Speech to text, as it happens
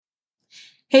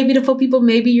Hey, beautiful people,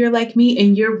 maybe you're like me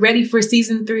and you're ready for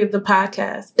season 3 of the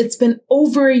podcast. It's been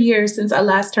over a year since I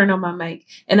last turned on my mic,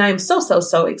 and I am so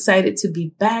excited to be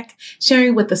back,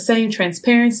 sharing with the same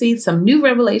transparency, some new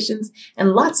revelations,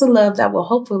 and lots of love that will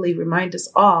hopefully remind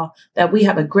us all that we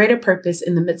have a greater purpose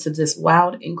in the midst of this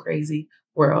wild and crazy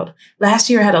world. Last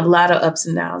year had a lot of ups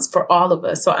and downs for all of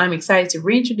us, so I'm excited to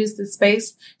reintroduce this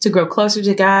space to grow closer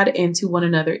to God and to one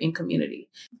another in community.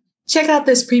 Check out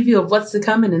this preview of what's to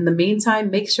come, and in the meantime,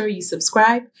 make sure you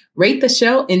subscribe, rate the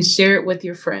show, and share it with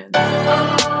your friends.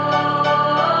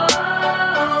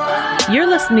 You're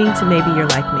listening to Maybe You're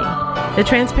Like Me, the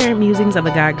transparent musings of a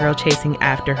God girl chasing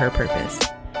after her purpose.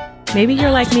 Maybe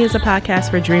You're Like Me is a podcast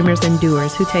for dreamers and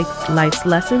doers who take life's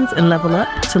lessons and level up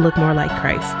to look more like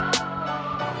Christ.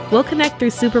 We'll connect through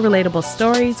super relatable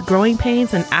stories, growing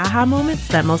pains, and aha moments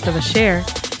that most of us share,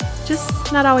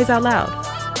 just not always out loud.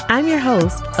 I'm your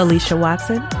host, Alicia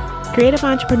Watson, creative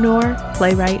entrepreneur,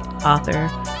 playwright, author,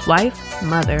 wife,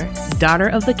 mother, daughter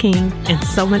of the King, and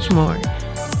so much more.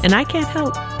 And I can't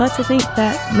help but to think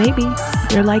that maybe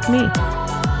you're like me.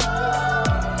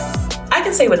 I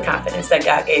can say with confidence that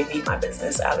God gave me my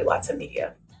business, Ali Watson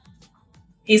Media.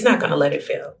 He's not going to let it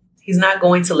fail. He's not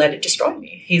going to let it destroy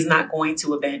me. He's not going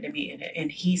to abandon me in it.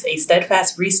 And he's a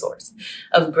steadfast resource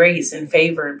of grace and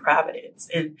favor and providence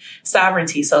and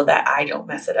sovereignty so that I don't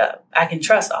mess it up. I can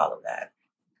trust all of that.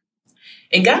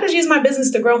 And God has used my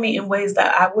business to grow me in ways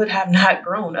that I would have not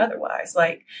grown otherwise,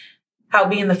 like how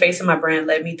being the face of my brand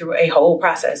led me through a whole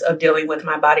process of dealing with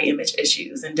my body image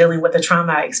issues and dealing with the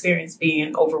trauma I experienced being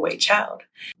an overweight child.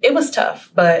 It was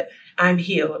tough, but I'm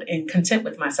healed and content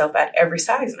with myself at every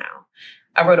size now.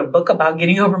 I wrote a book about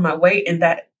getting over my weight, and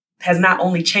that has not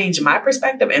only changed my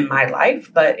perspective in my life,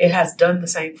 but it has done the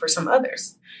same for some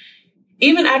others.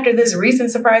 Even after this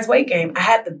recent surprise weight gain, I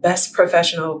had the best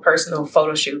professional personal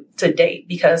photo shoot to date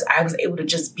because I was able to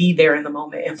just be there in the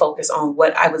moment and focus on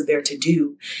what I was there to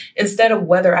do instead of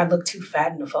whether I looked too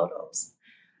fat in the photos.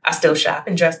 I still shop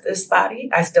and dress this body.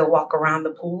 I still walk around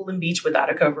the pool and beach without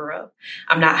a cover up.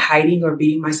 I'm not hiding or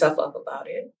beating myself up about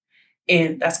it.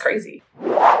 And that's crazy.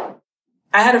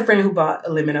 I had a friend who bought a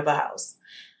lemon of a house.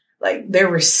 Like, there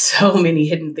were so many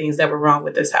hidden things that were wrong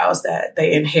with this house that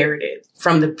they inherited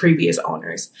from the previous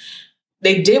owners.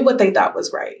 They did what they thought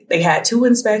was right. They had 2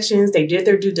 inspections, they did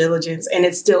their due diligence, and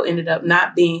it still ended up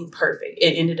not being perfect.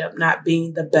 It ended up not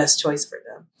being the best choice for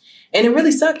them. And it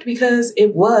really sucked because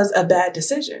it was a bad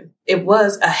decision. It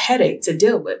was a headache to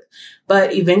deal with,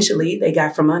 but eventually they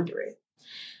got from under it.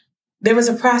 There was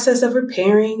a process of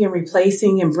repairing and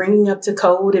replacing and bringing up to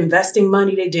code, investing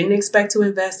money they didn't expect to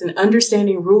invest, and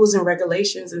understanding rules and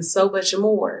regulations and so much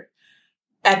more.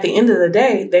 At the end of the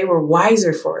day, they were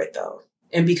wiser for it, though.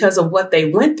 And because of what they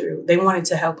went through, they wanted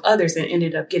to help others and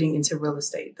ended up getting into real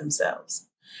estate themselves.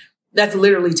 That's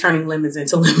literally turning lemons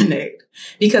into lemonade,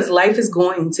 because life is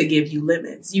going to give you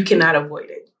lemons. You cannot avoid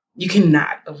it. You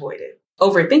cannot avoid it.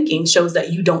 Overthinking shows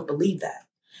that you don't believe that.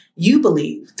 You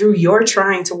believe through your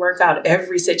trying to work out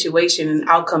every situation and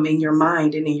outcome in your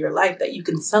mind and in your life that you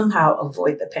can somehow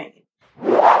avoid the pain.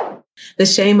 The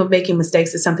shame of making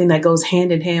mistakes is something that goes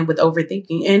hand in hand with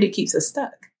overthinking, and it keeps us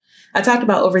stuck. I talked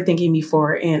about overthinking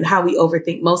before and how we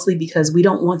overthink mostly because we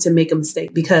don't want to make a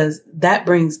mistake because that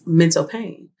brings mental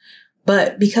pain.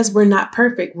 But because we're not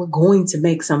perfect, we're going to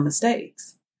make some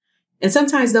mistakes. And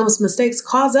sometimes those mistakes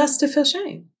cause us to feel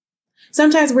shame.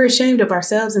 Sometimes we're ashamed of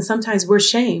ourselves, and sometimes we're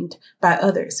shamed by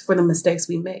others for the mistakes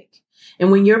we make.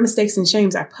 And when your mistakes and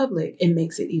shames are public, it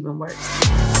makes it even worse.